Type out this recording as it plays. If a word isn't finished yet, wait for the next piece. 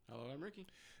Ricky.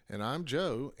 And I'm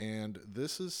Joe, and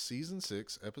this is Season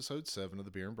 6, Episode 7 of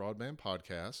the Beer and Broadband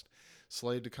Podcast,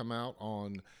 slated to come out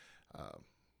on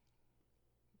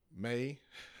May.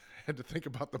 Had to think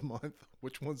about the month.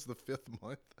 Which one's the fifth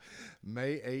month?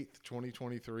 May 8th,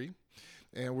 2023.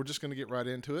 And we're just going to get right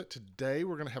into it. Today,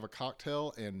 we're going to have a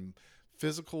cocktail and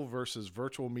physical versus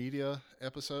virtual media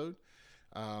episode.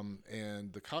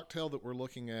 And the cocktail that we're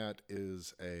looking at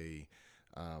is a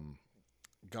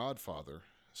Godfather.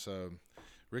 So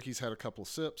Ricky's had a couple of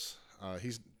sips. I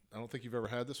don't think you've ever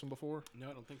had this one before. No,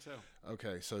 I don't think so.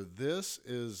 Okay, so this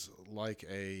is like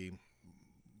a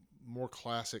more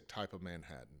classic type of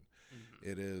Manhattan.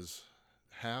 Mm-hmm. It is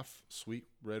half sweet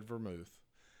red vermouth,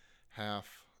 half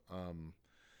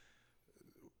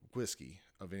whiskey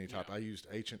of any type. Yeah. I used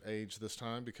Ancient Age this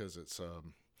time because it's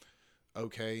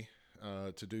okay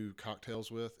to do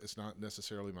cocktails with. It's not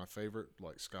necessarily my favorite,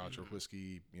 like Scotch or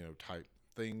whiskey, type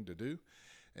thing to do.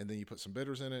 And then you put some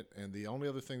bitters in it. And the only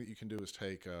other thing that you can do is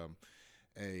take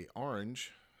a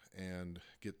orange and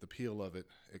get the peel of it,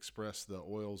 express the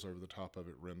oils over the top of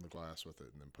it, rim the glass with it,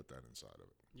 and then put that inside of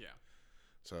it. Yeah.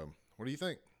 So, what do you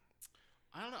think?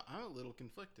 I don't know. I'm a little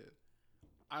conflicted.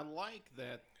 I like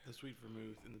that the sweet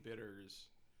vermouth and the bitters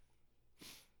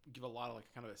give a lot of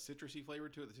kind of a citrusy flavor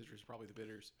to it. The citrus is probably the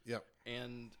bitters. Yep.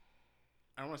 And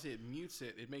I don't want to say it mutes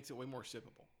it. It makes it way more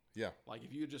sippable. Yeah. Like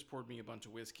if you had just poured me a bunch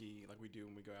of whiskey like we do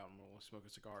when we go out and we'll smoke a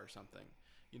cigar or something,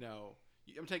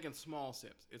 I'm taking small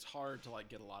sips. It's hard to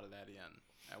get a lot of that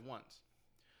in at once.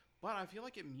 But I feel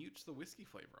like it mutes the whiskey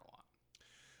flavor a lot.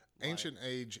 Ancient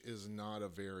Age is not a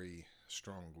very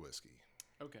strong whiskey.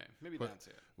 Okay, maybe that's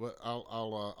it. Well,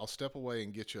 I'll step away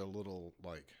and get you a little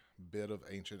bit of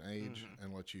Ancient Age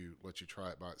and let you try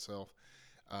it by itself.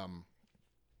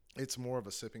 It's more of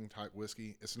a sipping type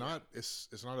whiskey. It's not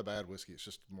not a bad whiskey. It's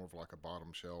just more of like a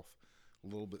bottom shelf, a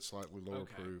little bit slightly lower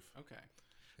proof. Okay.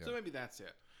 Yeah. So maybe that's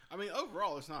it. I mean,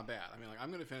 overall, it's not bad. I mean, I'm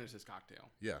going to finish this cocktail.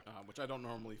 Yeah. Which I don't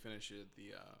normally finish it.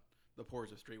 The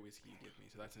pours of straight whiskey you give me,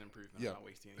 so that's an improvement. Yeah. I'm not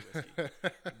wasting any whiskey.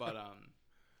 But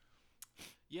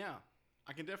yeah,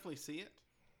 I can definitely see it,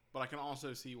 but I can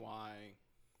also see why,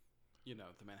 the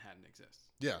Manhattan exists.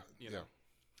 Yeah. You know?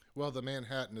 Well, the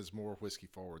Manhattan is more whiskey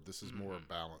forward. This is more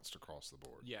balanced across the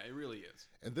board. Yeah, it really is.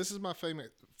 And this is my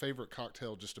favorite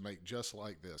cocktail just to make just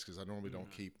like this because I normally don't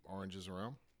keep oranges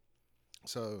around.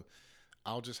 So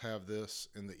I'll just have this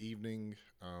in the evening.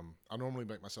 I normally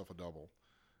make myself a double,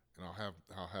 and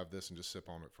I'll have this and just sip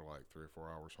on it for 3 or 4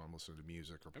 hours while I'm listening to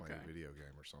music or playing a video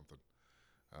game or something.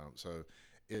 So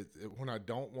when I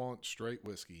don't want straight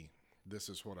whiskey, this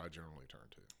is what I generally turn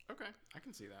to. Okay, I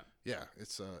can see that. Yeah,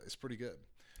 it's pretty good.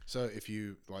 So if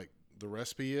you the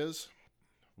recipe is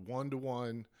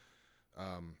 1-to-1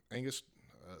 Angus,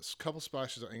 a couple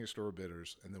splashes of Angostura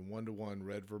bitters, and then 1-to-1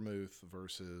 red vermouth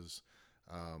versus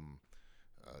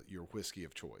your whiskey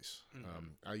of choice.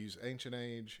 I use Ancient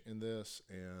Age in this,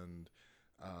 and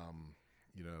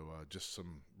just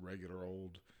some regular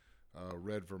old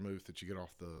red vermouth that you get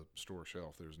off the store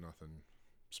shelf. There's nothing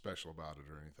special about it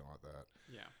or anything like that.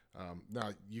 Yeah.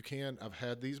 Now you can. I've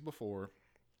had these before,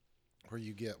 where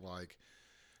you get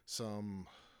some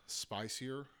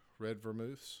spicier red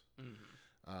vermouths,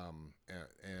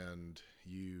 and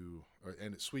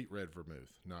it's sweet red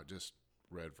vermouth, not just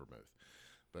red vermouth.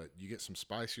 But you get some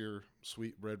spicier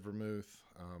sweet red vermouth.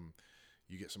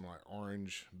 You get some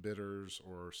orange bitters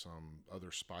or some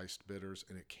other spiced bitters,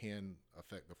 and it can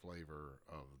affect the flavor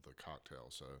of the cocktail.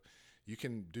 So you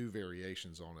can do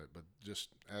variations on it, but just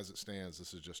as it stands,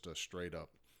 this is just a straight up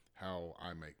how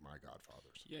I make my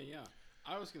Godfathers. Yeah.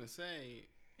 I was going to say,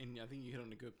 and I think you hit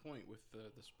on a good point with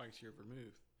the spicier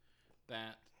vermouth,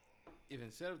 that if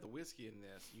instead of the whiskey in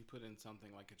this, you put in something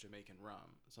like a Jamaican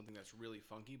rum, something that's really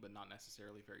funky but not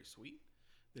necessarily very sweet,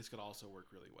 this could also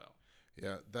work really well.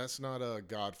 Yeah, that's not a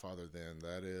Godfather then.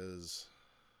 That is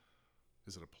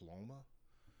it a Paloma?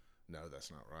 No, that's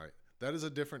not right. That is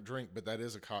a different drink, but that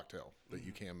is a cocktail that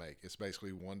you can make. It's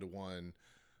basically 1-to-1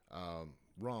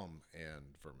 rum and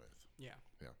vermouth. Yeah.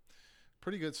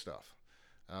 Pretty good stuff.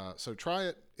 So try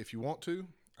it if you want to.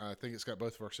 I think it's got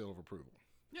both of our seal of approval.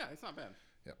 Yeah, it's not bad.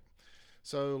 Yep.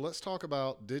 So let's talk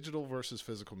about digital versus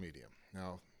physical media.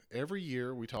 Now, every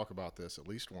year we talk about this at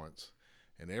least once,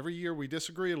 and every year we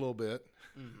disagree a little bit.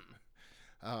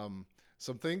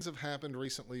 Some things have happened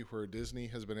recently where Disney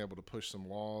has been able to push some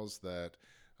laws that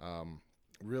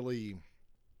really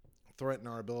threaten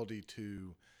our ability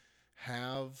to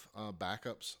have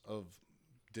backups of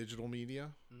digital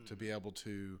media, to be able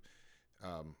to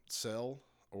sell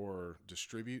or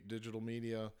distribute digital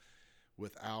media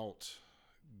without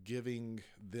giving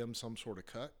them some sort of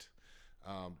cut.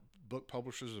 Book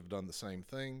publishers have done the same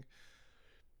thing.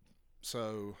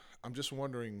 So I'm just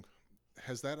wondering,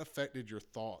 has that affected your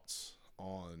thoughts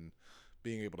on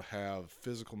being able to have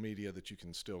physical media that you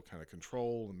can still kind of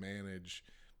control and manage,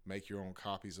 make your own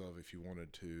copies of if you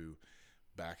wanted to,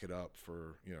 back it up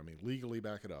for, I mean, legally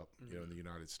back it up, in the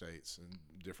United States, and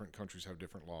different countries have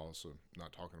different laws. So I'm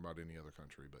not talking about any other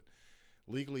country, but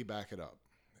legally back it up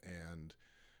and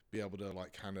be able to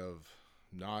like kind of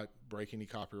not break any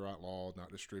copyright law,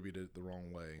 not distribute it the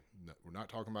wrong way. No, we're not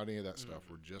talking about any of that stuff.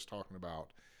 We're just talking about,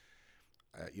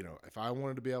 if I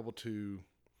wanted to be able to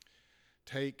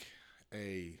take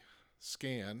a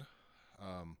scan,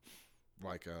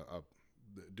 like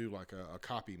do like a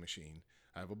copy machine.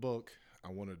 I have a book. I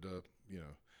wanted to,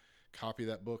 copy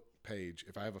that book page.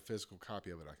 If I have a physical copy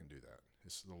of it, I can do that.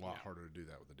 It's a lot harder to do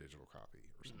that with a digital copy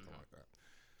or something like that.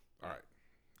 All right.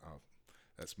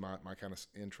 That's my kind of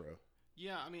intro.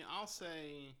 Yeah, I mean, I'll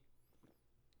say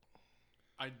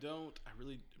I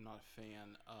really am not a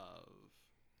fan of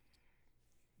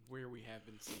where we have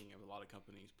been seeing a lot of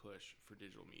companies push for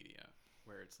digital media,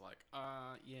 where it's like,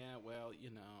 yeah, well,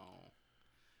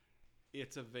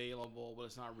 it's available, but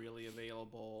it's not really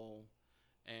available.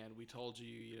 And we told you,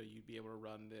 you'd be able to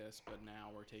run this, but now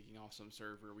we're taking off some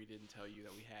server we didn't tell you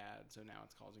that we had, so now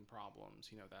it's causing problems,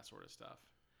 that sort of stuff.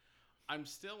 I'm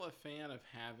still a fan of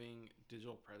having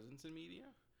digital presence in media.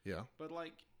 Yeah. But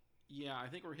I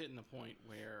think we're hitting the point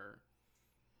where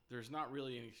there's not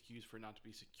really an excuse for it not to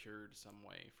be secured some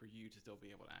way for you to still be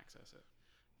able to access it.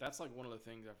 That's like one of the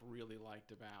things I've really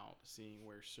liked about seeing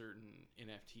where certain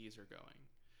NFTs are going,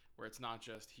 where it's not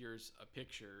just here's a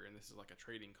picture and this is like a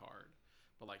trading card,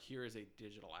 but like here is a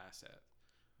digital asset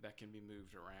that can be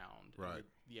moved around. Right.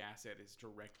 The asset is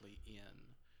directly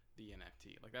in the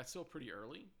NFT. Like that's still pretty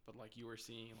early, but like you were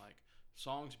seeing like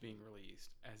songs being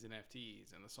released as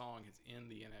NFTs and the song is in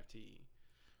the NFT.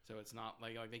 So it's not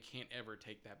like they can't ever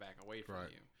take that back away from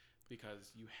you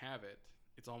because you have it.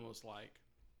 It's almost like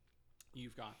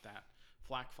you've got that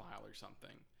FLAC file or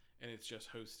something and it's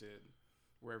just hosted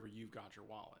wherever you've got your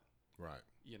wallet. Right.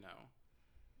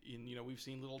 We've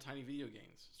seen little tiny video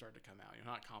games start to come out.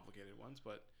 Not complicated ones,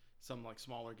 but some like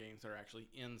smaller games that are actually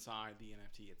inside the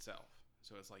NFT itself.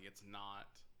 So it's like it's not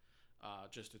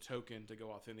just a token to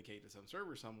go authenticate to some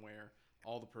server somewhere.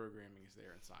 All the programming is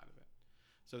there inside of it.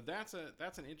 So that's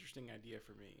an interesting idea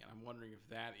for me, and I'm wondering if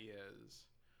that is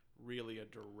really a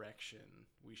direction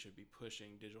we should be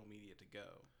pushing digital media to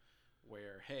go.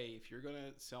 Where, hey, if you're going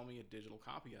to sell me a digital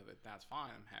copy of it, that's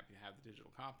fine. I'm happy to have the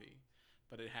digital copy,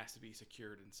 but it has to be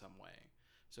secured in some way.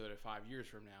 So that if 5 years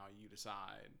from now you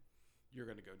decide you're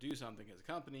going to go do something as a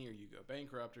company or you go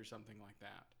bankrupt or something like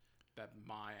that, that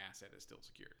my asset is still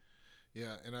secured.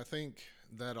 Yeah, and I think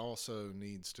that also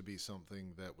needs to be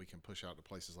something that we can push out to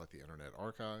places like the Internet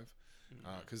Archive,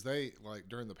 because they, like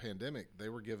during the pandemic, they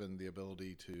were given the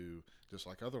ability to, just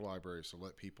like other libraries, to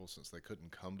let people, since they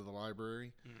couldn't come to the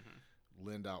library,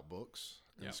 lend out books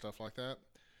and stuff like that.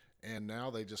 And now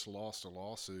they just lost a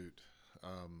lawsuit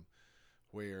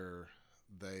where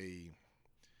they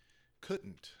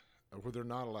couldn't, or where they're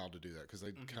not allowed to do that because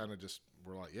they kind of just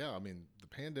were like, yeah, I mean, the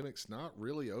pandemic's not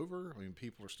really over. I mean,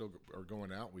 people are still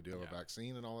going out. We do have a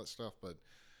vaccine and all that stuff, but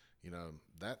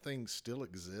that thing still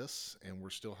exists and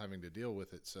we're still having to deal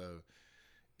with it. So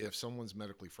if someone's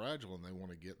medically fragile and they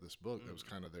want to get this book, that was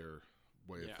kind of their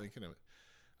way of thinking of it.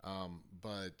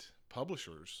 But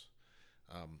publishers,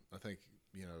 I think,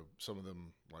 some of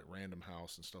them like Random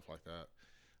House and stuff like that,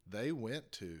 they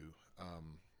went to,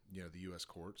 the U.S.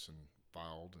 courts and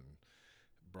filed and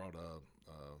brought a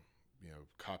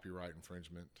copyright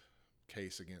infringement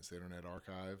case against the Internet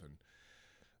Archive. And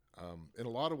in a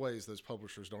lot of ways, those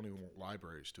publishers don't even want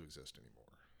libraries to exist anymore.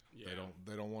 Yeah.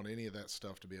 They don't want any of that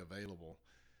stuff to be available.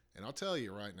 And I'll tell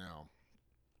you right now,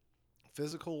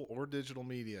 physical or digital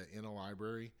media in a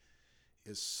library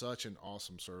is such an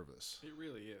awesome service. It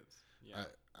really is. Yeah.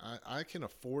 I can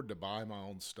afford to buy my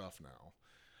own stuff now.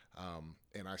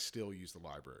 And I still use the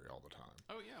library all the time.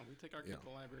 Oh yeah, we take our kids to the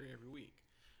library every week.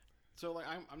 So like,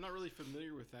 I'm not really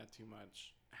familiar with that too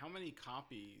much. How many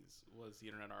copies was the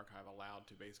Internet Archive allowed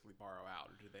to basically borrow out,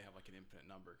 or did they have like an infinite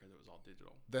number because it was all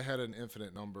digital? They had an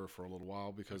infinite number for a little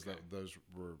while because those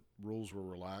rules were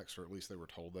relaxed, or at least they were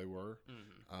told they were.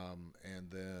 And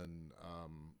then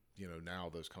now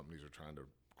those companies are trying to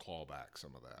claw back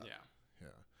some of that.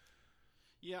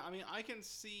 Yeah. I mean, I can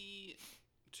see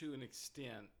to an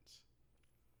extent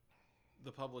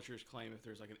the publishers claim if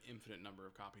there's like an infinite number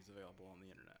of copies available on the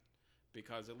internet,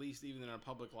 because at least even in a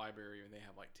public library they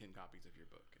have like 10 copies of your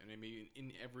book, and maybe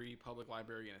in every public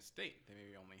library in a state they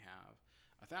maybe only have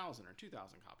 1,000 or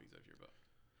 2,000 copies of your book.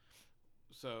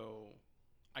 So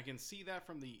I can see that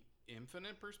from the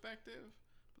infinite perspective,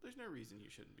 But there's no reason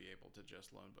you shouldn't be able to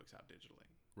just loan books out digitally.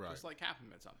 Right. Just like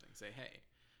Capman something. Say, hey,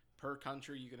 per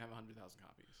country you can have 100,000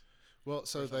 copies. Well,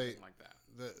 so they like that.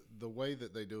 the way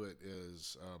that they do it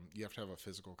is you have to have a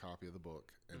physical copy of the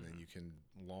book, and then you can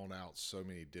loan out so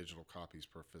many digital copies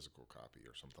per physical copy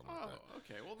or something like that. Oh,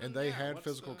 okay. Well, And they had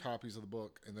physical copies of the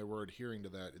book, and they were adhering to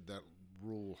that. That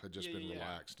rule had just been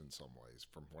relaxed in some ways,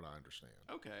 from what I understand.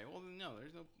 Okay. Well, then no,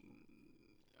 there's no.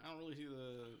 I don't really see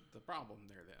the problem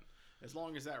there then. As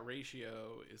long as that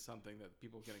ratio is something that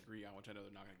people can agree on, which I know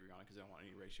they're not going to agree on because they don't want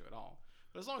any ratio at all.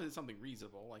 But as long as it's something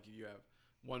reasonable, like if you have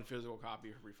one physical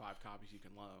copy for every 5 copies you can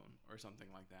loan or something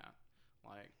like that,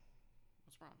 like,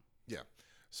 what's the problem? Yeah.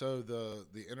 So the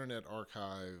Internet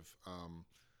Archive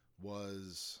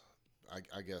was,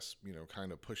 I guess,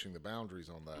 kind of pushing the boundaries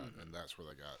on that, and that's where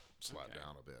they got slapped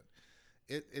down a bit.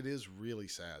 It is really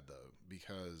sad, though,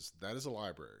 because that is a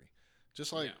library.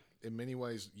 Just like, in many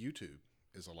ways, YouTube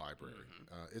is a library.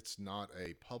 It's not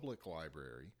a public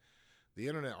library. The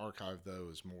Internet Archive, though,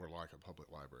 is more like a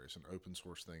public library. It's an open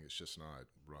source thing. It's just not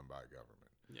run by a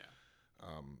government. Yeah.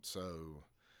 So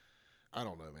I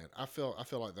don't know, man. I feel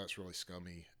like that's really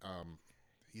scummy.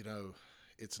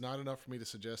 It's not enough for me to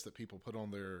suggest that people put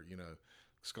on their,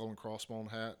 skull and crossbone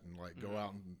hat and go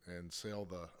out and sail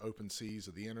the open seas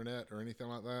of the internet or anything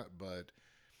like that. But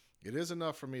it is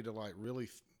enough for me to really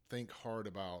think hard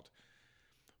about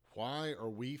why are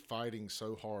we fighting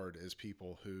so hard as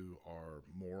people who are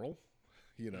moral,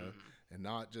 and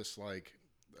not just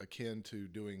akin to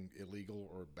doing illegal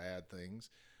or bad things.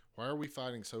 Why are we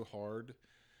fighting so hard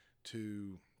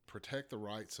to protect the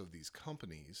rights of these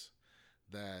companies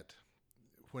that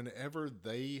whenever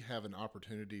they have an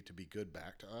opportunity to be good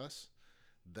back to us,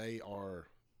 they are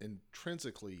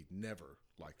intrinsically never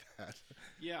like that?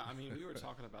 Yeah, I mean, we were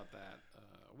talking about that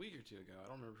a week or two ago. I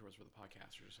don't remember if it was for the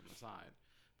podcast or just on the side,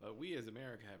 but we as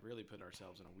America have really put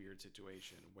ourselves in a weird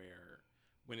situation where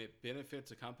when it benefits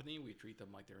a company, we treat them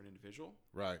like they're an individual.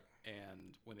 Right.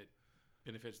 And when it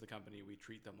benefits the company, we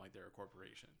treat them like they're a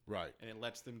corporation. Right. And it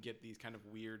lets them get these kind of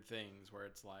weird things where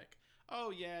it's like, oh,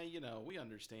 yeah, we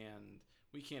understand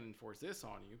we can't enforce this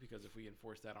on you because if we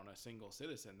enforce that on a single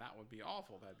citizen, that would be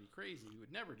awful. That'd be crazy. You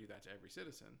would never do that to every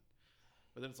citizen.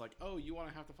 But then it's like, oh, you want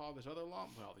to have to follow this other law?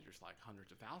 Well, there's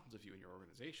hundreds of thousands of you in your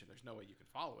organization. There's no way you can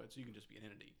follow it, so you can just be an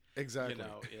entity. Exactly.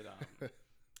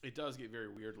 It does get very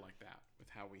weird like that with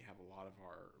how we have a lot of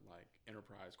our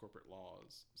enterprise corporate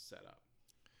laws set up.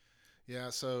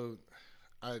 Yeah, so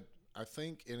I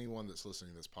think anyone that's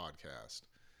listening to this podcast,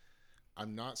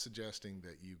 I'm not suggesting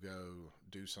that you go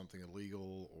do something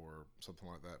illegal or something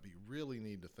like that, but you really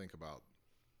need to think about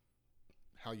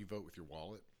how you vote with your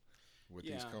wallet with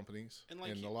these companies.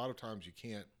 And a lot of times you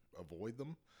can't avoid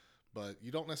them, but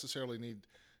you don't necessarily need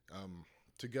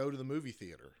to go to the movie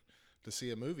theater to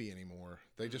see a movie anymore.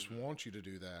 They just want you to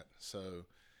do that. So,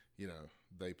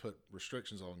 they put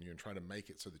restrictions on you and try to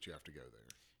make it so that you have to go there.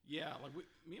 Yeah,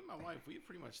 me and my wife, we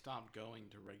pretty much stopped going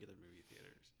to regular movie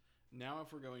theaters. Now,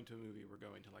 if we're going to a movie, we're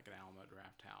going to an Alamo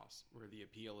Draft House where the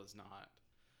appeal is not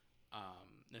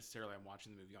necessarily I'm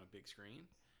watching the movie on a big screen.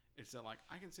 It's that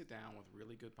I can sit down with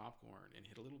really good popcorn and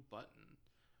hit a little button,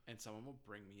 and someone will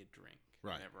bring me a drink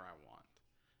whenever I want.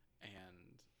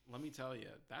 And let me tell you,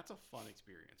 that's a fun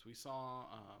experience. We saw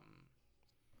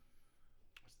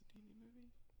what's the D&D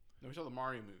movie? No, we saw the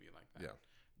Mario movie like that. Yeah.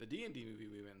 The D&D movie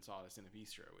we went and saw at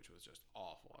Cinebistro, which was just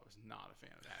awful. I was not a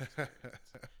fan of that experience.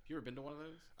 Have you ever been to one of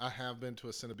those? I have been to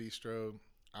a Cinebistro.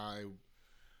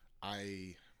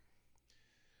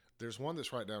 There's one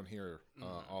that's right down here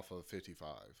off of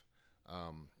 55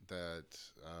 that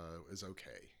is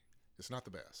okay. It's not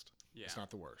the best. Yeah. It's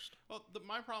not the worst. Well,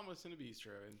 my problem with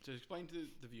Cinebistro, and to explain to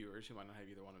the viewers who might not have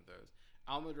either one of those,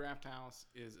 Alamo Draft House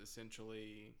is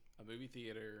essentially a movie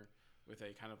theater with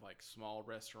a kind of small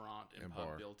restaurant and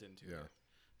pub built into it.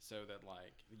 So that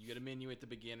you get a menu at the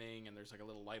beginning and there's a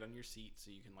little light on your seat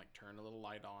so you can turn a little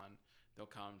light on. They'll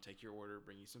come, take your order,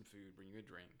 bring you some food, bring you a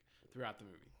drink throughout the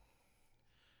movie.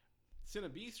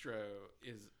 Cinebistro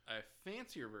is a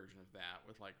fancier version of that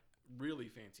with really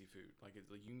fancy food.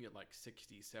 You can get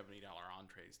 $60, $70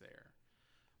 entrees there.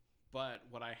 But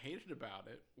what I hated about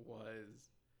it was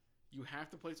you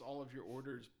have to place all of your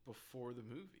orders before the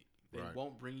movie. They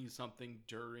won't bring you something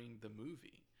during the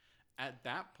movie. At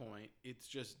that point, it's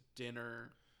just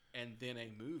dinner and then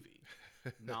a movie,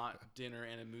 not dinner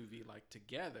and a movie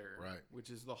together, which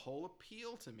is the whole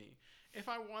appeal to me. If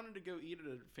I wanted to go eat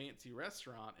at a fancy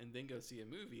restaurant and then go see a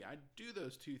movie, I'd do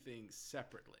those two things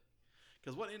separately.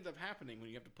 Because what ends up happening when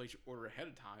you have to place your order ahead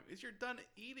of time is you're done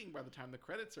eating by the time the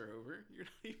credits are over. You're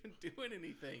not even doing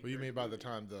anything. What do you mean by the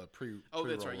time the Oh,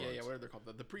 that's right. Yeah, whatever they're called.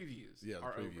 The previews the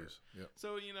are previews. over. Yep.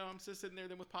 So, I'm just sitting there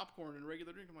then with popcorn and a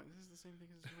regular drink. I'm like, this is the same thing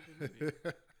as the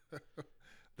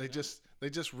movie. They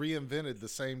just reinvented the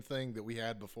same thing that we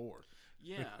had before.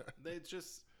 Yeah.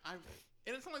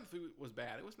 And it's not like the food was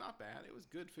bad. It was not bad. It was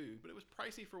good food, but it was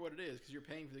pricey for what it is because you're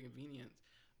paying for the convenience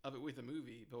of it with a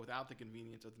movie, but without the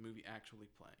convenience of the movie actually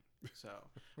playing. So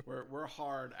we're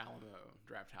hard Alamo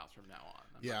Draft House from now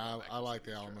on. I like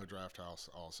the Alamo Draft House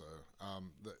also.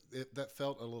 That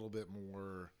felt a little bit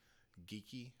more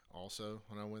geeky also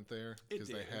when I went there because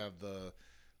they have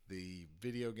the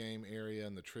video game area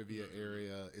and the trivia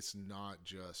area. It's not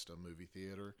just a movie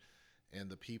theater. And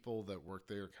the people that work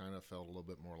there kind of felt a little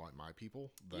bit more like my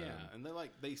people. And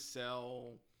they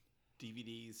sell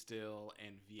DVDs still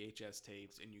and VHS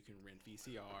tapes, and you can rent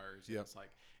VCRs. Yep.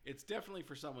 It's definitely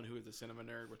for someone who is a cinema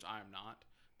nerd, which I am not.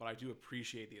 But I do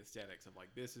appreciate the aesthetics of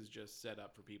this is just set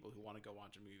up for people who want to go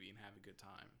watch a movie and have a good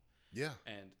time. Yeah.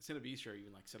 And Cinebistro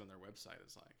even said on their website,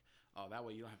 it's oh, that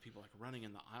way you don't have people running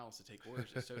in the aisles to take orders.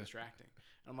 It's so distracting.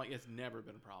 And I'm it's never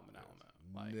been a problem in Alamo.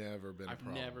 Never been a problem.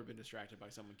 I've never been distracted by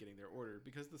someone getting their order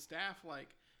because the staff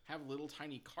have little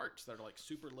tiny carts that are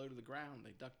super low to the ground.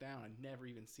 They duck down. I never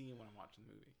even see them when I'm watching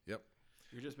the movie. Yep.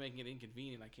 You're just making it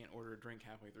inconvenient. I can't order a drink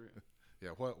halfway through. Yeah.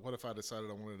 What if I decided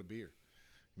I wanted a beer?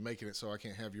 Making it so I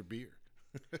can't have your beer.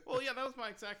 Well, yeah, that was my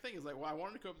exact thing. I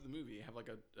wanted to go up to the movie, have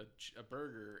a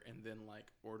burger, and then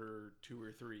order 2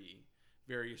 or 3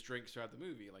 various drinks throughout the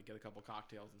movie, get a couple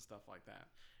cocktails and stuff like that.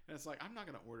 And it's I'm not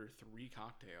going to order 3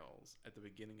 cocktails at the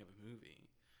beginning of a movie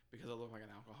because I look like an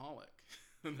alcoholic.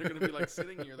 And they're going to be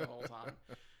sitting here the whole time.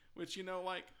 Which, 3,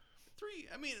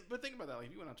 but think about that.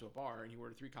 If you went out to a bar and you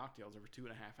ordered 3 cocktails over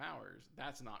 2.5 hours,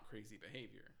 that's not crazy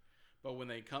behavior. But when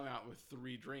they come out with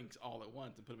 3 drinks all at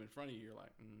once and put them in front of you, you're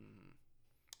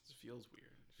this feels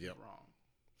weird. It feels wrong.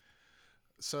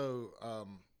 So,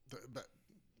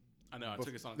 I know, I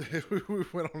took us on we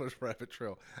went on a rabbit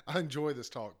trail. I enjoy this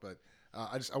talk, but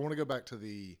I want to go back to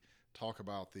the talk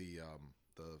about the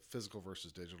physical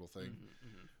versus digital thing.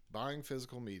 Mm-hmm. Buying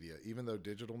physical media, even though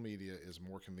digital media is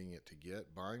more convenient to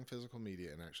get, buying physical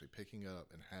media and actually picking up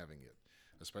and having it,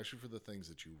 especially for the things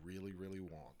that you really, really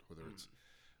want, whether it's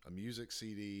a music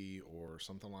CD or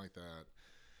something like that,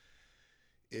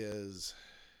 is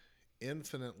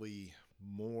infinitely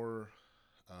more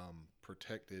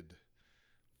protected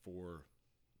for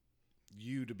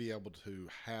you to be able to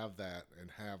have that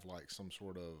and have some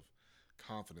sort of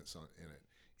confidence in it.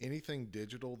 Anything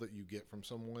digital that you get from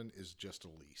someone is just a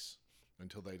lease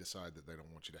until they decide that they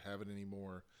don't want you to have it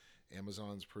anymore.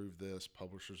 Amazon's proved this.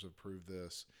 Publishers have proved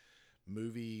this.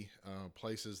 Movie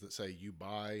places that say you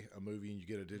buy a movie and you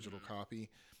get a digital copy,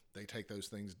 they take those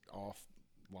things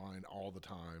offline all the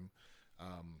time.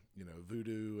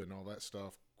 Vudu and all that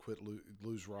stuff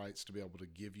lose rights to be able to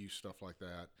give you stuff like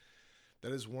that.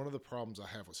 That is one of the problems I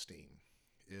have with Steam.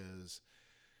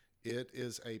 It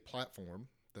is a platform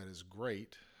that is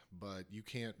great, but you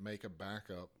can't make a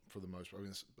backup for the most part.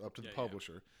 It's up to the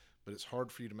publisher, but it's hard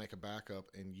for you to make a backup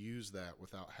and use that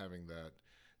without having that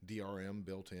DRM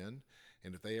built in.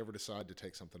 And if they ever decide to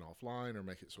take something offline or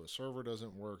make it so a server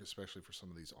doesn't work, especially for some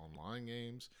of these online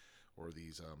games or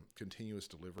these continuous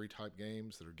delivery type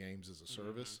games that are games as a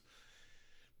service,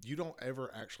 you don't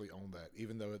ever actually own that,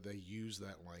 even though they use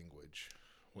that language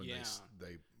when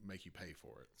they make you pay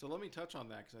for it. So let me touch on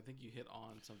that because I think you hit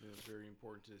on something that's very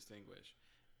important to distinguish.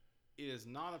 It is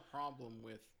not a problem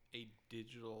with a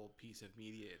digital piece of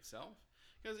media itself.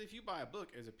 Because if you buy a book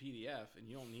as a PDF and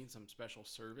you don't need some special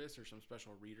service or some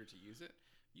special reader to use it,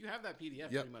 you have that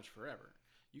PDF pretty much forever.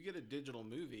 You get a digital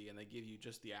movie and they give you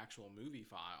just the actual movie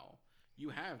file, you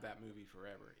have that movie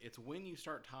forever. It's when you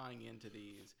start tying into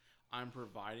these, I'm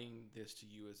providing this to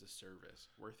you as a service,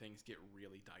 where things get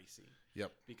really dicey.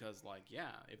 Yep. Because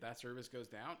if that service goes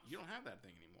down, you don't have that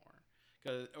thing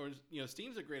anymore.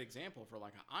 Steam's a great example for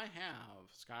I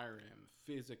have Skyrim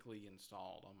physically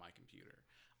installed on my computer.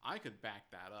 I could back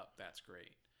that up. That's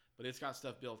great. But it's got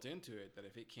stuff built into it that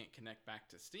if it can't connect back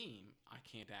to Steam, I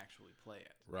can't actually play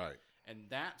it. Right. And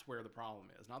that's where the problem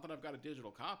is. Not that I've got a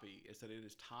digital copy, it's that it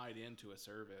is tied into a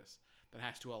service that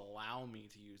has to allow me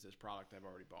to use this product I've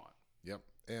already bought. Yep.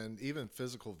 And even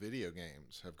physical video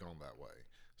games have gone that way.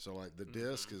 So the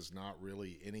disc is not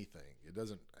really anything.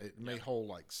 It may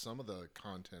hold some of the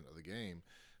content of the game,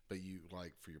 but you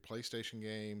for your PlayStation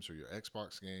games or your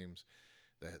Xbox games,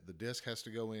 the disc has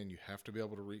to go in. You have to be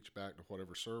able to reach back to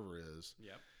whatever server is.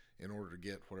 Yep. in order to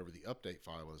get whatever the update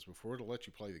file is before it'll let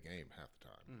you play the game half the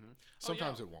time. Mm-hmm.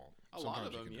 Sometimes it won't. A lot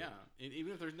of them, yeah.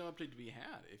 Even if there's no update to be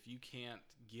had, if you can't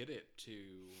get it to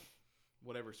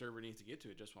whatever server it needs to get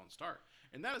to, it just won't start.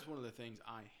 And that is one of the things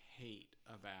I hate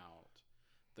about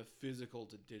the physical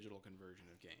to digital conversion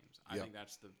of games. I think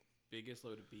that's the biggest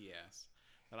load of BS,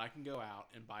 that I can go out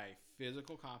and buy a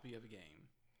physical copy of a game.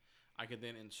 I could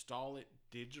then install it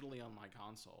digitally on my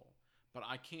console, but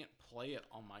I can't play it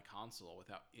on my console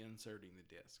without inserting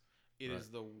the disc. It is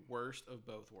the worst of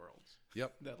both worlds.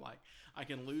 Yep. That I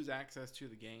can lose access to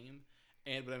the game,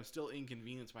 but I'm still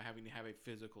inconvenienced by having to have a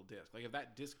physical disc. Like if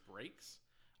that disc breaks,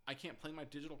 I can't play my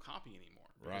digital copy anymore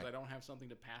because I don't have something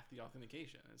to pass the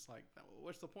authentication. It's like,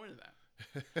 what's the point of that?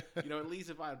 At least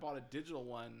if I had bought a digital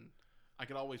one, I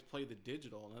could always play the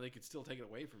digital, and then they could still take it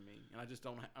away from me. And I just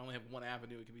don't. I only have one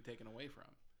avenue it can be taken away from.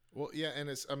 Well, yeah, and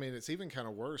it's even kind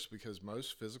of worse because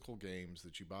most physical games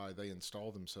that you buy, they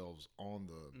install themselves on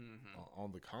the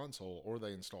console, or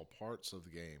they install parts of the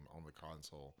game on the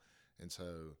console, and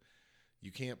so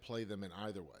you can't play them in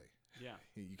either way. Yeah,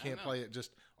 you can't play it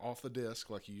just off the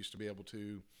disc like you used to be able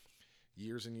to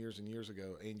years and years and years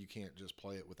ago, and you can't just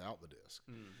play it without the disc.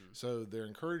 Mm-hmm. So they're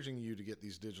encouraging you to get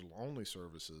these digital only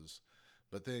services,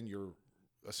 but then you're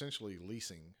essentially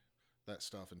leasing that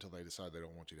stuff until they decide they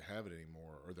don't want you to have it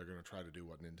anymore, or they're going to try to do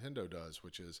what Nintendo does,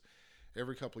 which is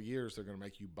every couple of years they're going to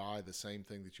make you buy the same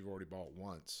thing that you've already bought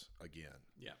once again.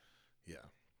 Yeah.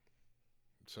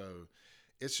 So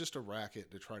it's just a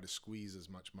racket to try to squeeze as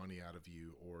much money out of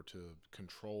you, or to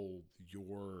control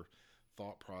your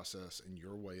thought process and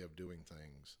your way of doing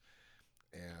things.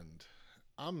 And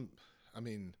I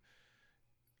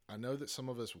know that some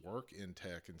of us work in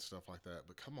tech and stuff like that,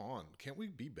 but come on, can't we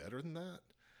be better than that?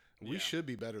 We should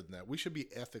be better than that. We should be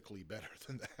ethically better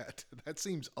than that. That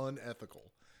seems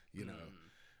unethical.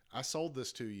 I sold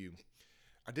this to you.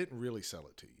 I didn't really sell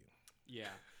it to you.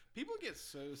 Yeah. People get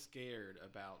so scared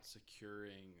about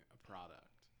securing a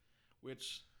product,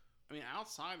 which,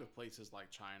 outside of places like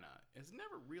China, has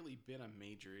never really been a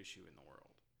major issue in the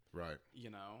world. Right.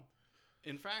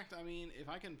 In fact, if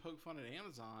I can poke fun at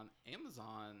Amazon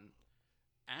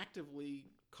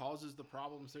actively causes the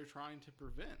problems they're trying to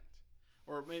prevent.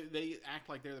 Or maybe they act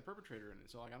like they're the perpetrator in it.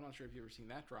 So, I'm not sure if you've ever seen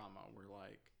that drama where,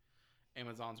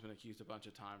 Amazon's been accused a bunch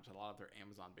of times that a lot of their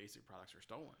Amazon basic products are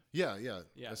stolen. Yeah,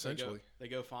 essentially. They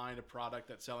go find a product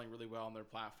that's selling really well on their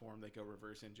platform. They go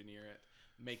reverse engineer it,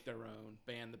 make their own,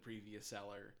 ban the previous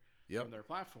seller from their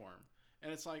platform.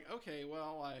 And it's like, okay,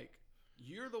 well,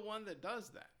 you're the one that does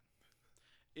that.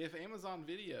 If Amazon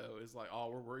Video is like, oh,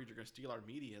 we're worried you're going to steal our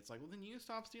media, it's like, well, then you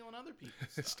stop stealing other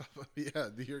people's stuff.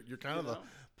 You're kind of the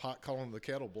pot calling the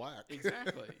kettle black.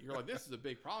 Exactly. You're like, this is a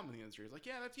big problem in the industry. It's like,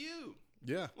 yeah, that's you.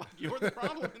 Yeah. You're the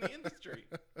problem in the industry.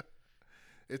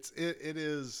 It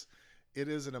is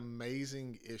an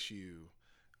amazing issue,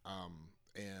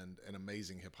 and an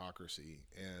amazing hypocrisy,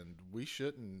 and we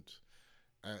shouldn't.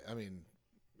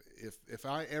 If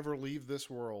I ever leave this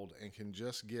world and can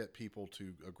just get people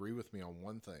to agree with me on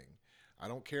one thing, I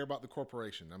don't care about the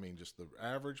corporation. Just the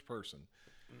average person.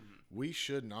 Mm-hmm. We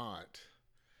should not.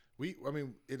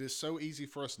 It is so easy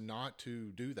for us not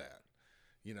to do that.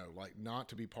 Not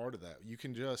to be part of that. You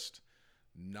can just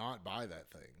not buy that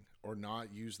thing or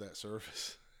not use that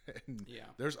service. And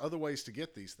there's other ways to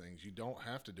get these things. You don't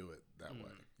have to do it that way.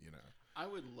 I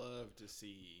would love to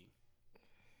see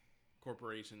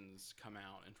corporations come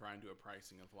out and try and do a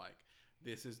pricing of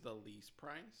this is the lease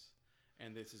price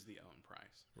and this is the own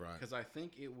price. Right. Because I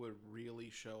think it would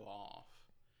really show off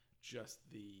just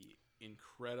the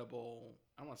incredible,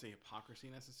 I don't want to say hypocrisy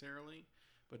necessarily,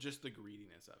 but just the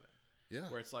greediness of it. Yeah.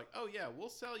 Where it's like, oh yeah, we'll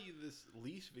sell you this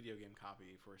lease video game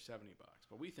copy for $70,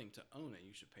 but we think to own it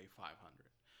you should pay $500.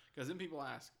 Because then people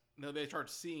ask, they start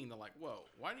seeing, they're like, whoa,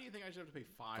 why do you think I should have to pay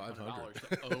 $500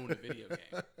 to own a video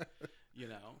game?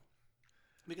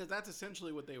 Because that's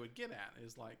essentially what they would get at,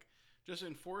 is just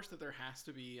enforce that there has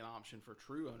to be an option for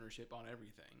true ownership on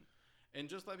everything, and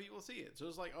just let people see it. So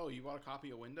it's like, oh, you bought a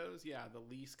copy of Windows? Yeah, the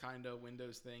lease kind of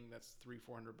Windows thing, that's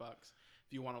 $300-400.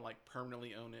 If you want to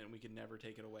permanently own it and we can never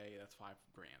take it away, that's $5,000.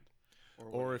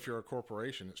 Or if you're a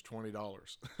corporation, it's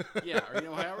 $20. Yeah, or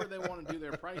however they want to do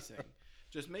their pricing.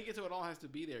 Just make it so it all has to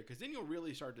be there, because then you'll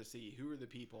really start to see who are the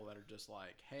people that are just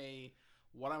like, hey,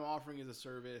 what I'm offering is a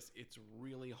service. It's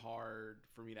really hard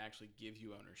for me to actually give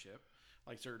you ownership,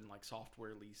 certain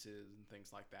software leases and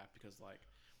things like that, because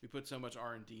we put so much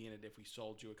R&D in it. If we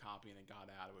sold you a copy and it got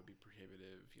out, it would be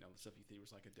prohibitive. The stuff you think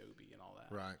was Adobe and all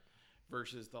that. Right.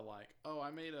 Versus the oh,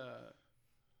 I made a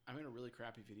really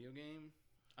crappy video game.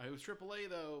 It was AAA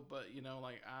though, but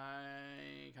like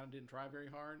I kind of didn't try very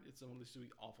hard. It's one of these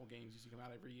awful games used to come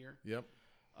out every year. Yep.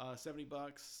 $70,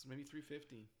 maybe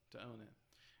 $350 to own it,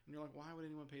 and you're like, why would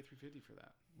anyone pay $350 for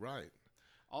that? Right.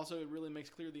 Also, it really makes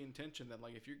clear the intention that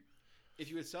like if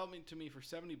you would sell it to me for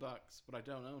 $70, but I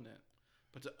don't own it,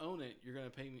 but to own it you're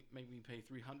gonna make me pay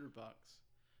 $300,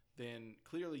 then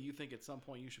clearly you think at some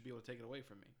point you should be able to take it away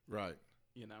from me. Right.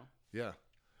 Yeah.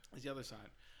 It's the other side.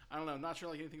 I don't know. I'm not sure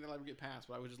like anything that'll ever get passed,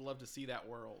 but I would just love to see that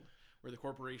world where the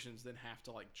corporations then have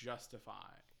to like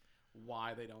justify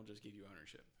why they don't just give you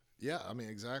ownership. Yeah, I mean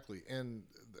exactly. And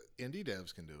the indie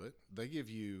devs can do it.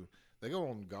 They go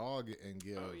on GOG and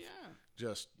give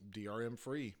just DRM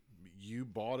free. You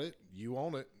bought it, you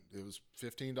own it. It was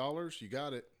 $15, you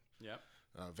got it. Yep.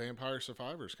 Vampire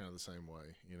Survivor is kind of the same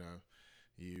way.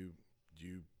 You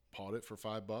bought it for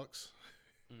 $5.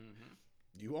 Mm-hmm.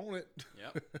 You own it.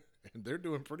 Yep. And they're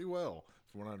doing pretty well,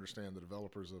 from what I understand, the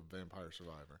developers of Vampire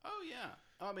Survivor. Oh, yeah.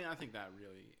 I mean, I think that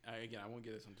really... Again, I won't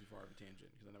get this on too far of a tangent,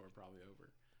 because I know we're probably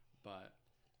over. But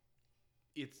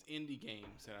it's indie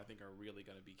games that I think are really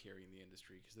going to be carrying the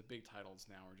industry, because the big titles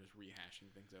now are just rehashing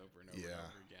things over and over and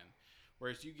over again.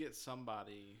 Whereas you get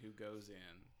somebody who goes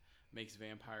in, makes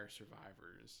Vampire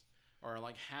Survivors, or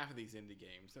like half of these indie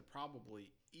games that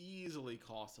probably easily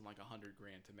cost them like $100,000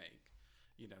 to make.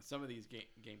 Some of these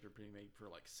games are being made for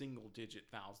like single-digit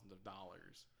thousands of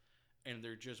dollars, and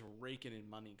they're just raking in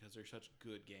money because they're such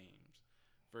good games.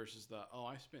 Versus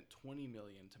I spent $20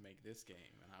 million to make this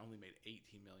game, and I only made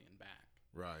 $18 million back.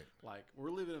 Right. Like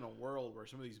we're living in a world where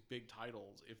some of these big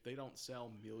titles, if they don't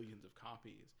sell millions of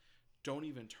copies, don't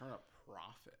even turn a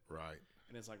profit. Right.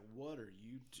 And it's like, what are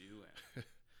you doing?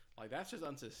 Like that's just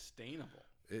unsustainable.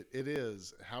 It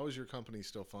is. How is your company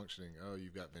still functioning? Oh,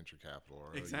 you've got venture capital.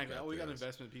 Or, exactly. We got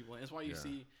investment people. And that's why you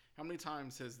see, how many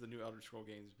times has the new Elder Scrolls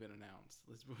games been announced?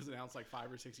 It was announced like 5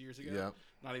 or 6 years ago. Yeah.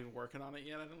 Not even working on it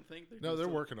yet, I don't think. They're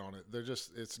working on it. They're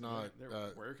just, it's not. They're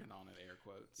working on it, air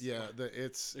quotes. Yeah.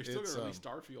 They're still going to release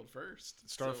Starfield first.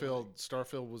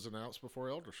 Starfield was announced before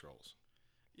Elder Scrolls.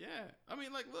 Yeah. I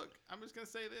mean, like, look, I'm just going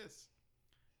to say this.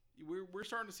 We're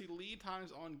starting to see lead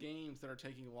times on games that are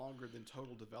taking longer than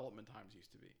total development times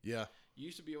used to be. Yeah. You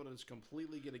used to be able to just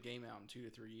completely get a game out in 2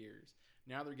 to 3 years.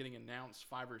 Now they're getting announced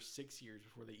 5 or 6 years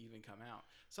before they even come out.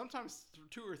 Sometimes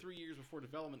 2 or 3 years before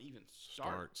development even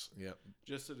starts. Yep.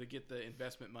 Just to get the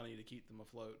investment money to keep them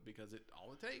afloat, because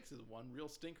all it takes is one real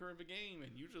stinker of a game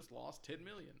and you just lost $10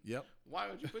 million. Yep. Why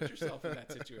would you put yourself in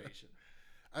that situation?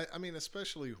 I mean,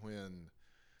 especially when,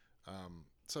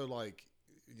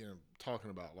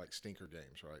 talking about like stinker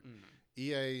games, right? Mm-hmm.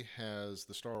 EA has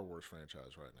the Star Wars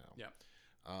franchise right now. Yeah.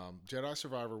 Jedi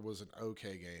Survivor was an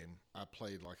okay game. I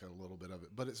played like a little bit of it,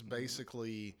 but it's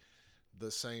basically the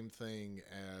same thing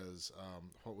as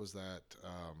what was that?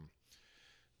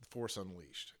 Force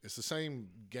Unleashed. It's the same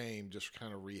game, just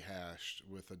kind of rehashed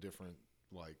with a different,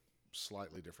 like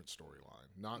slightly different storyline.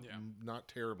 Not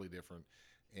terribly different,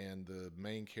 and the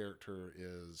main character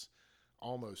is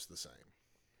almost the same.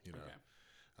 Okay.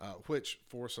 Which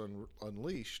Force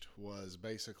Unleashed was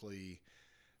basically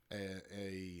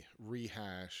a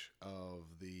rehash of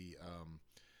the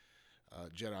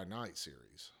Jedi Knight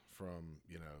series from,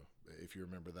 if you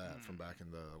remember that from back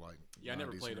in the like 90s I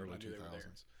never played and early it,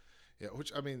 2000s. Yeah,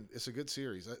 which I mean, it's a good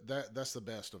series. That's the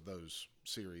best of those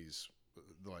series,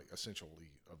 like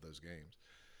essentially of those games.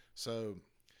 So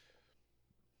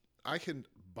I can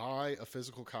buy a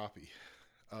physical copy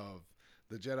of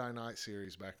the Jedi Knight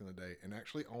series back in the day and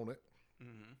actually own it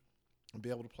and be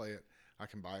able to play it. I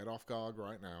can buy it off GOG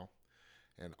right now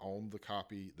and own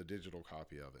the digital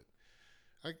copy of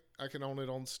it. I can own it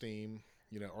on Steam,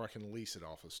 or I can lease it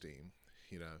off of Steam,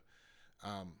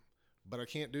 but I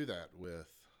can't do that with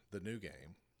the new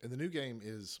game. And the new game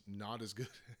is not as good.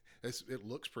 It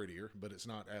looks prettier, but it's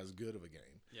not as good of a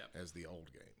game as the old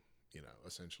game,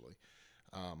 essentially.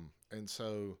 And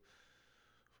so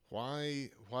why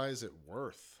is it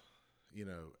worth,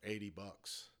 $80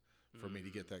 for me to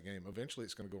get that game? Eventually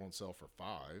it's going to go on sale for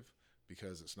 $5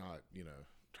 because it's not,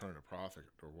 turning a profit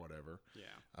or whatever.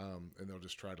 Yeah. And they'll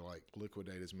just try to like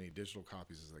liquidate as many digital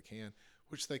copies as they can,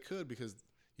 which they could, because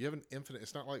you have an infinite,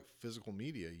 it's not like physical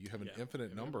media. You have an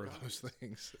infinite number of those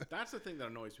things. That's the thing that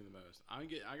annoys me the most.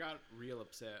 I got real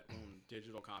upset when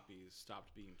digital copies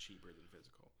stopped being cheaper than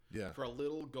physical. Yeah. For a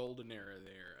little golden era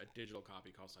there, a digital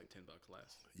copy costs like $10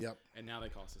 less. Yep. And now they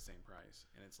cost the same price.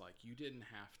 And it's like, you didn't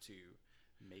have to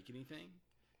make anything.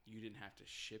 You didn't have to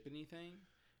ship anything.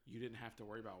 You didn't have to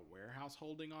worry about warehouse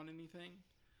holding on anything.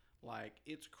 Like,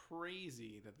 it's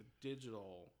crazy that the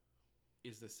digital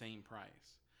is the same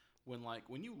price.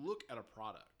 When you look at a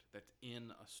product that's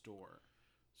in a store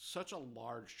such a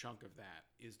large chunk of that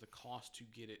is the cost to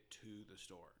get it to the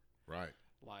store. Right.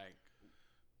 Like,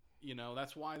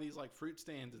 that's why these like fruit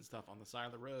stands and stuff on the side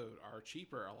of the road are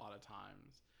cheaper a lot of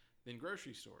times than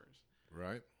grocery stores.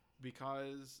 Right.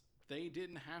 Because they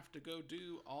didn't have to go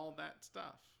do all that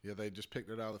stuff. Yeah, they just picked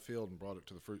it out of the field and brought it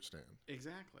to the fruit stand.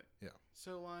 Exactly. Yeah.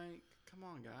 So like, come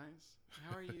on, guys.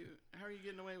 How are you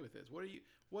getting away with this?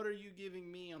 What are you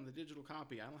giving me on the digital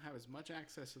copy? I don't have as much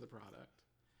access to the product.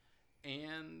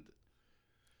 And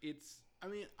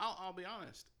I'll be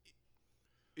honest.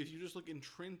 If you just look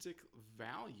intrinsic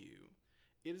value,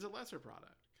 it is a lesser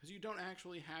product because you don't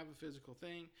actually have a physical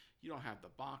thing. You don't have the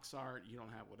box art. You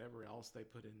don't have whatever else they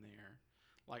put in there.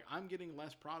 Like, I'm getting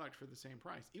less product for the same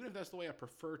price, even if that's the way I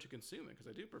prefer to consume it, because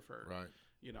I do prefer. Right.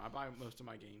 I buy most of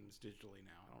my games digitally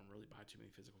now. I don't really buy too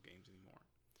many physical games anymore.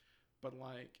 But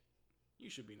like, you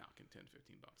should be knocking $10,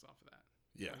 $15 off of that.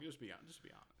 Yeah. Like, just be honest.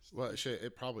 Well,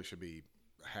 it probably should be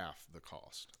half the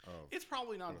cost of. It's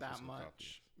probably not that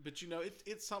much, copy. but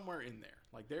it's somewhere in there.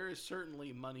 Like, there is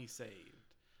certainly money saved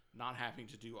not having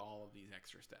to do all of these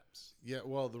extra steps. Yeah,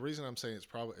 well, the reason I'm saying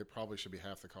it probably should be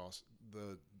half the cost.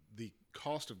 The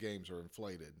cost of games are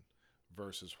inflated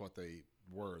versus what they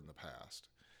were in the past.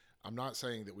 I'm not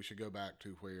saying that we should go back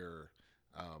to where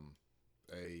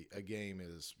a game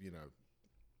is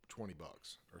 $20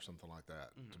 or something like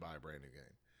that to buy a brand new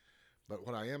game. But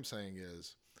what I am saying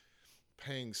is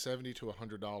paying $70 to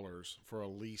 $100 for a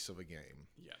lease of a game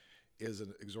is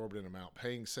an exorbitant amount.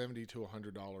 Paying $70 to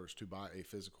 $100 to buy a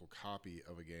physical copy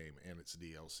of a game and its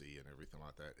DLC and everything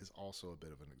like that is also a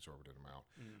bit of an exorbitant amount.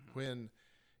 Mm-hmm. When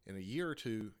in a year or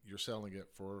two you're selling it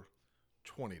for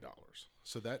 $20.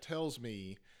 So that tells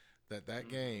me that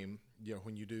game,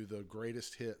 when you do the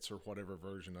greatest hits or whatever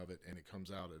version of it and it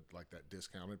comes out at like that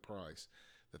discounted price,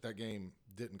 that game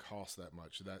didn't cost that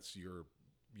much. That's your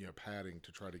padding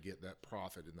to try to get that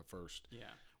profit in the first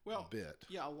bit.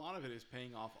 Yeah, a lot of it is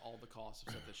paying off all the costs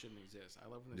of stuff that shouldn't exist. I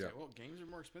love when they say, well, games are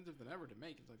more expensive than ever to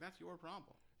make. It's like, that's your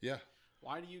problem. Yeah.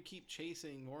 Why do you keep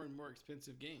chasing more and more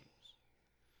expensive games?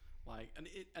 Like,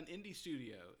 an indie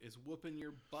studio is whooping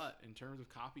your butt in terms of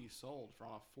copies sold for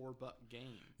a $4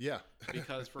 game. Yeah.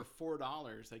 Because for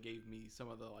 $4, they gave me some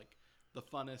of the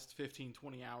funnest 15,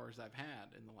 20 hours I've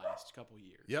had in the last couple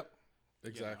years. Yep.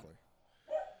 Exactly.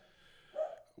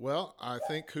 Well, I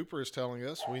think Cooper is telling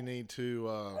us we need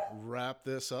to wrap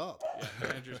this up. Yeah, the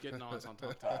manager's getting on us on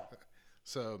talk time.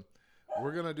 So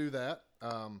we're going to do that.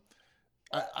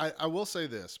 I will say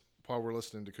this while we're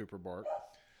listening to Cooper bark.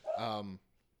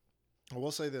 I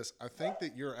will say this. I think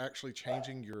that you're actually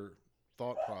changing your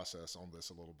thought process on this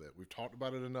a little bit. We've talked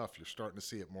about it enough. You're starting to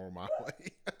see it more my way.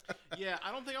 Yeah,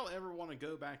 I don't think I'll ever want to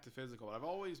go back to physical, but I've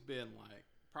always been like,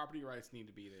 property rights need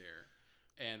to be there.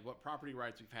 And what property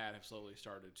rights we've had have slowly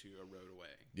started to erode away.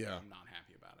 Yeah. I'm not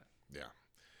happy about it.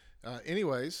 Yeah.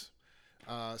 Anyways,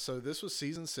 so this was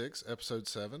season 6, episode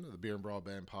 7 of the Beer and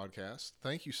Broadband podcast.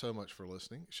 Thank you so much for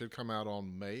listening. It should come out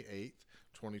on May 8th,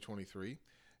 2023,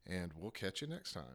 and we'll catch you next time.